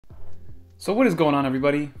So what is going on,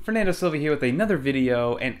 everybody? Fernando Silva here with another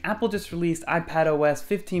video, and Apple just released iPadOS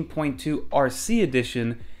 15.2 RC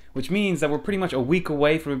edition, which means that we're pretty much a week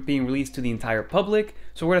away from it being released to the entire public.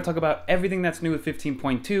 So we're going to talk about everything that's new with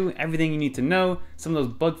 15.2, everything you need to know, some of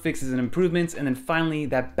those bug fixes and improvements, and then finally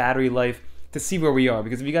that battery life to see where we are.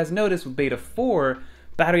 Because if you guys noticed with Beta 4,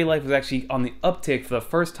 battery life was actually on the uptick for the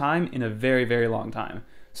first time in a very, very long time.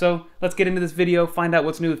 So let's get into this video, find out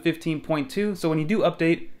what's new with 15.2, so when you do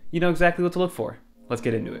update, you know exactly what to look for. Let's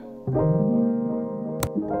get into it.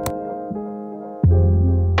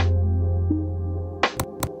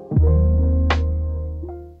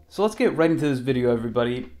 So let's get right into this video,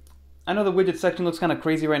 everybody. I know the widget section looks kind of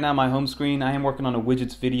crazy right now on my home screen. I am working on a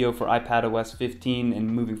widgets video for iPadOS 15 and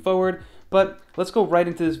moving forward, but let's go right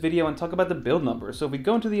into this video and talk about the build number. So if we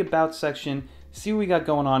go into the About section, see what we got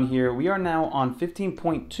going on here. We are now on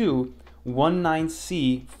 15.2.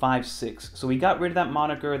 19C56. So we got rid of that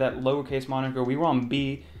moniker, that lowercase moniker. We were on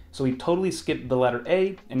B, so we totally skipped the letter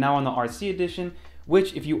A, and now on the RC edition,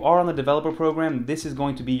 which if you are on the developer program, this is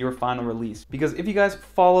going to be your final release. Because if you guys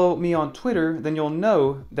follow me on Twitter, then you'll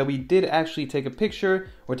know that we did actually take a picture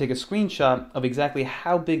or take a screenshot of exactly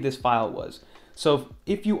how big this file was. So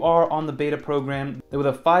if you are on the beta program with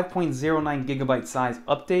a 5.09 gigabyte size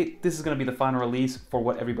update, this is going to be the final release for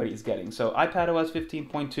what everybody is getting. So iPadOS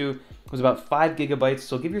 15.2 was about 5 gigabytes,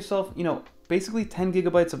 so give yourself, basically 10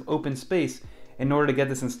 gigabytes of open space in order to get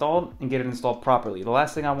this installed and get it installed properly. The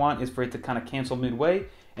last thing I want is for it to kind of cancel midway,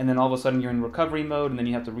 and then all of a sudden you're in recovery mode, and then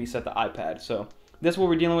you have to reset the iPad. So this is what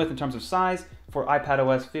we're dealing with in terms of size for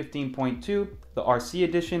iPadOS 15.2, the RC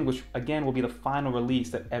edition, which again will be the final release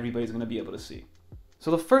that everybody's going to be able to see. So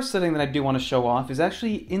the first setting that I do want to show off is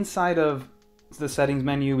actually inside of the settings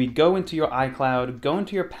menu. We go into your iCloud, go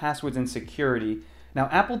into your passwords and security. Now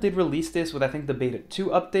Apple did release this with I think the Beta 2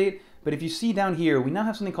 update, but if you see down here, we now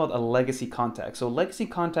have something called a legacy contact. So a legacy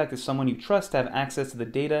contact is someone you trust to have access to the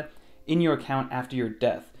data in your account after your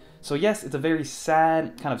death. So yes, it's a very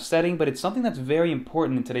sad kind of setting, but it's something that's very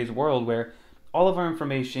important in today's world where all of our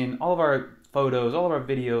information, all of our photos, all of our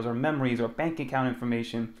videos, our memories, our bank account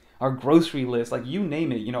information, our grocery list, like you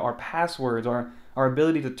name it, our passwords, our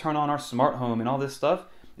ability to turn on our smart home and all this stuff,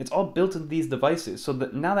 it's all built into these devices. So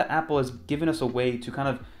that now that Apple has given us a way to kind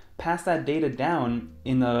of pass that data down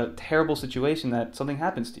in a terrible situation that something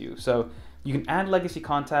happens to you. So you can add legacy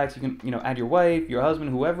contacts, you can add your wife, your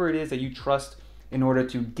husband, whoever it is that you trust in order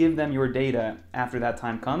to give them your data after that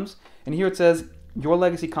time comes. And here it says, your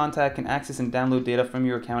legacy contact can access and download data from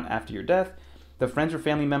your account after your death. The friends or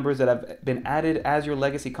family members that have been added as your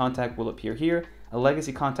legacy contact will appear here. A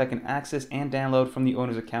legacy contact can access and download from the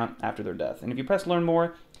owner's account after their death. And if you press learn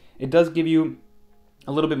more, it does give you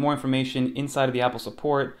a little bit more information inside of the Apple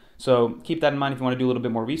support. So keep that in mind if you want to do a little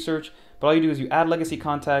bit more research. But all you do is you add legacy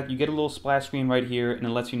contact, you get a little splash screen right here, and it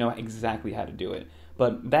lets you know exactly how to do it.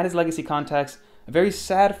 But that is legacy contacts, a very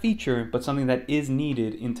sad feature, but something that is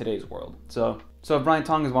needed in today's world. So if Brian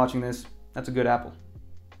Tong is watching this, that's a good Apple.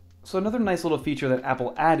 So another nice little feature that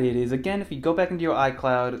Apple added is, again, if you go back into your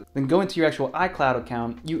iCloud, then go into your actual iCloud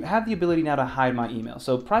account, you have the ability now to hide my email.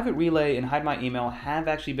 So Private Relay and Hide My Email have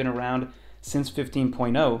actually been around since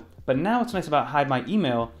 15.0, but now what's nice about Hide My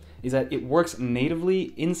Email is that it works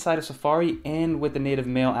natively inside of Safari and with the native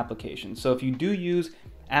Mail application. So if you do use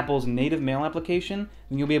Apple's native Mail application,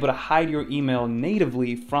 then you'll be able to hide your email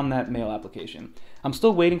natively from that Mail application. I'm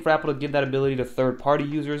still waiting for Apple to give that ability to third-party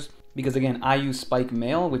users because, again, I use Spike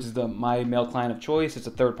Mail, which is my mail client of choice. It's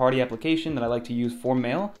a third-party application that I like to use for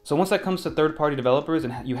mail. So once that comes to third-party developers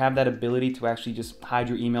and you have that ability to actually just hide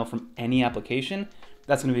your email from any application,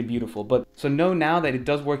 that's going to be beautiful. But so know now that it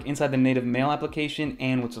does work inside the native Mail application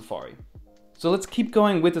and with Safari. So let's keep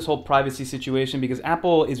going with this whole privacy situation because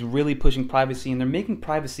Apple is really pushing privacy and they're making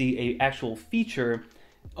privacy an actual feature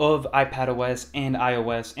of iPadOS and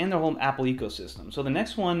iOS and their whole Apple ecosystem. So the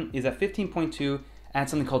next one is at 15.2 adds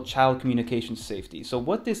something called child communication safety. So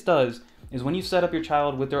what this does is when you set up your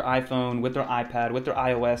child with their iPhone, with their iPad, with their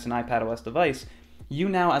iOS and iPadOS device, you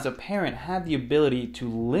now as a parent have the ability to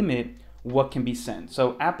limit what can be sent.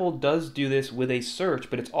 So Apple does do this with a search,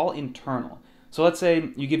 but it's all internal. So let's say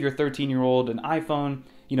you give your 13-year-old an iPhone,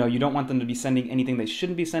 you don't want them to be sending anything they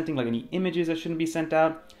shouldn't be sending, like any images that shouldn't be sent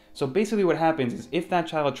out. So basically what happens is if that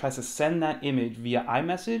child tries to send that image via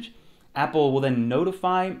iMessage, Apple will then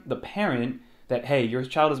notify the parent that, hey, your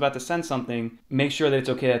child is about to send something, make sure that it's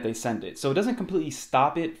okay that they send it. So it doesn't completely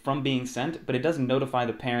stop it from being sent, but it does notify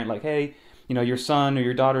the parent like, hey, your son or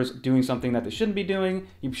your daughter's doing something that they shouldn't be doing,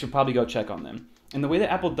 you should probably go check on them. And the way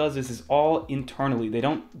that Apple does this is all internally. They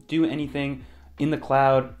don't do anything in the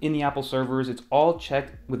cloud, in the Apple servers. It's all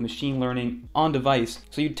checked with machine learning on device.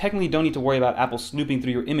 So you technically don't need to worry about Apple snooping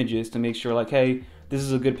through your images to make sure like, hey, this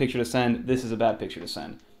is a good picture to send, this is a bad picture to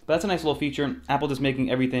send. But that's a nice little feature. Apple just making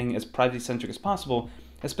everything as privacy-centric as possible,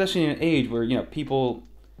 especially in an age where,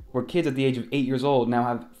 where kids at the age of 8 years old now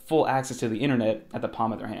have full access to the internet at the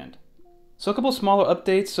palm of their hand. So a couple smaller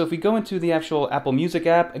updates. So if we go into the actual Apple Music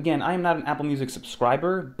app, again, I am not an Apple Music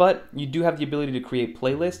subscriber, but you do have the ability to create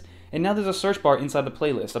playlists. And now there's a search bar inside the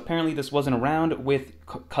playlist. Apparently this wasn't around with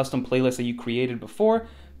custom playlists that you created before,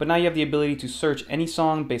 but now you have the ability to search any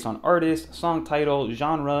song based on artist, song title,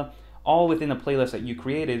 genre, all within the playlist that you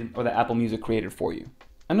created or that Apple Music created for you.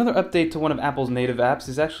 Another update to one of Apple's native apps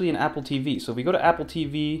is actually an Apple TV. So if we go to Apple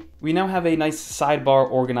TV, we now have a nice sidebar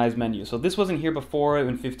organized menu. So this wasn't here before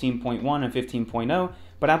in 15.1 and 15.0,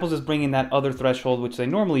 but Apple's just bringing that other threshold, which they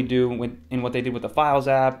normally do in what they did with the Files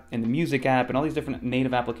app and the Music app and all these different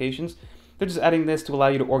native applications. They're just adding this to allow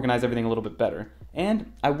you to organize everything a little bit better.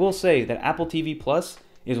 And I will say that Apple TV Plus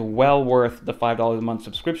is well worth the $5 a month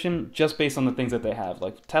subscription just based on the things that they have,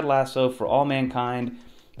 like Ted Lasso, For All Mankind.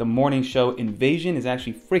 The morning show Invasion is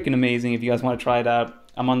actually freaking amazing if you guys want to try it out.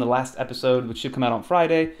 I'm on the last episode, which should come out on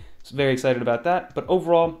Friday, so very excited about that. But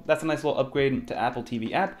overall, that's a nice little upgrade to Apple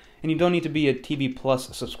TV app, and you don't need to be a TV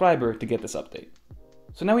Plus subscriber to get this update.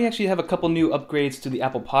 So now we actually have a couple new upgrades to the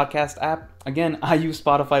Apple Podcast app. Again, I use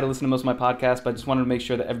Spotify to listen to most of my podcasts, but I just wanted to make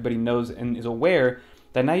sure that everybody knows and is aware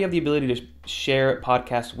that now you have the ability to share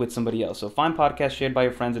podcasts with somebody else. So find podcasts shared by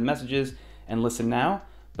your friends in messages and listen now.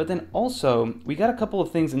 But then also, we got a couple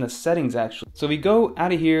of things in the settings actually. So we go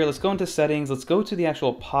out of here, let's go into settings, let's go to the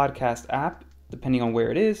actual podcast app, depending on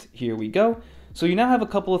where it is. Here we go. So you now have a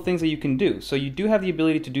couple of things that you can do. So you do have the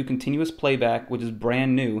ability to do continuous playback, which is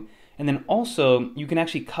brand new. And then also, you can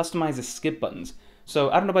actually customize the skip buttons. So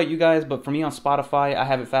I don't know about you guys, but for me on Spotify, I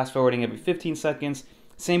have it fast forwarding every 15 seconds.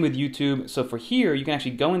 Same with YouTube. So for here, you can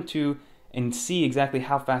actually go into and see exactly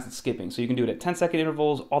how fast it's skipping. So you can do it at 10-second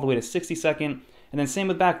intervals all the way to 60-second. And then same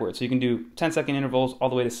with backwards. So you can do 10-second intervals all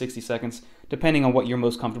the way to 60 seconds, depending on what you're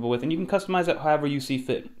most comfortable with. And you can customize it however you see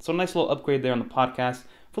fit. So a nice little upgrade there on the podcast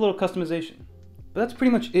for a little customization. But that's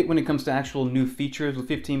pretty much it when it comes to actual new features with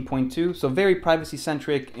 15.2. So very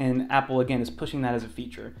privacy-centric, and Apple, again, is pushing that as a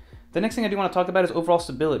feature. The next thing I do want to talk about is overall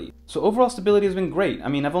stability. So overall stability has been great. I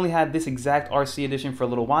mean, I've only had this exact RC edition for a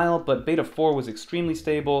little while, but Beta 4 was extremely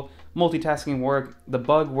stable. Multitasking worked. The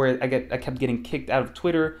bug where I kept getting kicked out of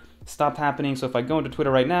Twitter stopped happening. So if I go into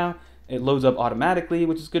Twitter right now, it loads up automatically,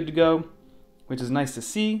 which is good to go, which is nice to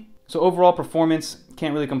see. So overall performance,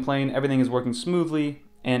 can't really complain. Everything is working smoothly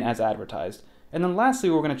and as advertised. And then lastly,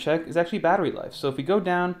 what we're going to check is actually battery life. So if we go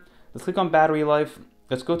down, let's click on battery life.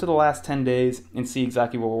 Let's go to the last 10 days and see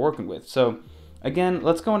exactly what we're working with. So again,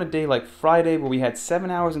 let's go on a day like Friday where we had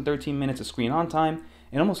 7 hours and 13 minutes of screen on time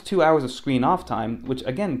and almost 2 hours of screen off time, which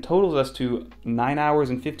again totals us to 9 hours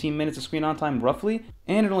and 15 minutes of screen on time roughly,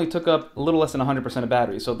 and it only took up a little less than 100% of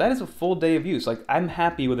battery. So that is a full day of use. Like, I'm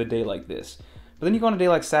happy with a day like this. But then you go on a day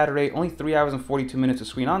like Saturday, only 3 hours and 42 minutes of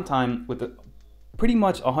screen on time with pretty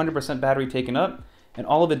much 100% battery taken up, and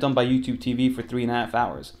all of it done by YouTube TV for 3.5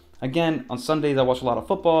 hours. Again, on Sundays I watch a lot of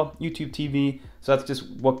football, YouTube TV, so that's just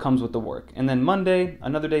what comes with the work. And then Monday,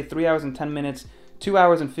 another day, 3 hours and 10 minutes, 2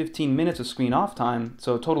 hours and 15 minutes of screen off time,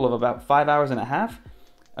 so a total of about 5 hours and a half.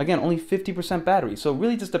 Again, only 50% battery, so it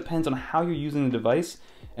really just depends on how you're using the device.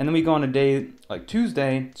 And then we go on a day like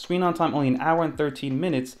Tuesday, screen on time only 1 hour and 13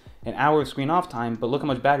 minutes, an hour of screen off time, but look how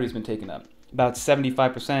much battery's been taken up. About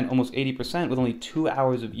 75%, almost 80% with only 2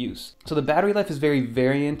 hours of use. So the battery life is very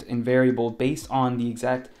variant and variable based on the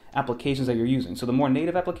exact applications that you're using. So the more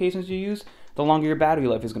native applications you use, the longer your battery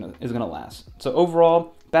life is gonna last. So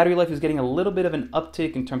overall, battery life is getting a little bit of an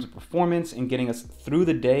uptick in terms of performance and getting us through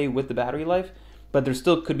the day with the battery life, but there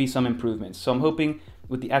still could be some improvements. So I'm hoping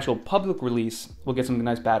with the actual public release, we'll get some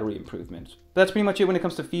nice battery improvements. But that's pretty much it when it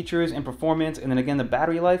comes to features and performance. And then again, the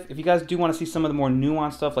battery life, if you guys do want to see some of the more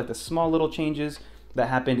nuanced stuff, like the small little changes that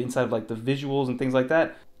happened inside of like the visuals and things like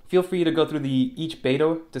that, feel free to go through each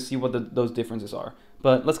beta to see what those differences are.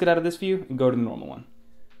 But let's get out of this view and go to the normal one.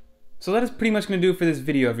 So that is pretty much going to do it for this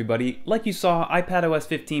video, everybody. Like you saw, iPadOS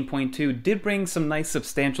 15.2 did bring some nice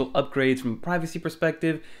substantial upgrades from a privacy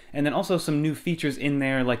perspective, and then also some new features in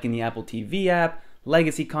there, like in the Apple TV app,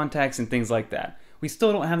 legacy contacts, and things like that. We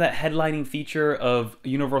still don't have that headlining feature of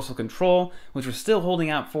universal control, which we're still holding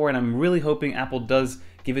out for, and I'm really hoping Apple does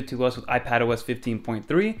give it to us with iPadOS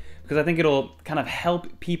 15.3, because I think it'll kind of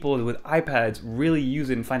help people with iPads really use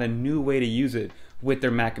it and find a new way to use it with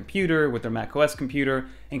their Mac computer, with their Mac OS computer,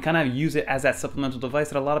 and kind of use it as that supplemental device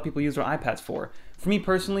that a lot of people use their iPads for. For me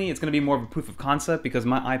personally, it's going to be more of a proof of concept because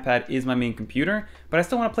my iPad is my main computer, but I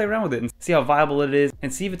still want to play around with it and see how viable it is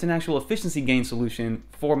and see if it's an actual efficiency gain solution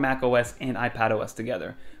for Mac OS and iPadOS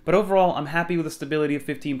together. But overall, I'm happy with the stability of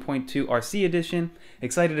 15.2 RC edition,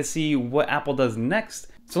 excited to see what Apple does next.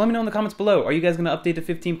 So let me know in the comments below, are you guys going to update to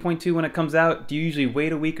 15.2 when it comes out? Do you usually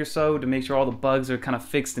wait a week or so to make sure all the bugs are kind of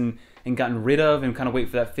fixed and gotten rid of and kind of wait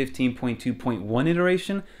for that 15.2.1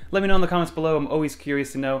 iteration? Let me know in the comments below, I'm always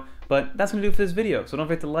curious to know. But that's going to do it for this video, so don't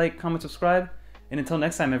forget to like, comment, subscribe, and until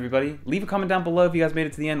next time everybody, leave a comment down below if you guys made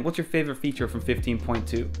it to the end. What's your favorite feature from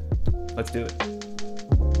 15.2? Let's do it.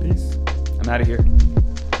 Peace. I'm out of here.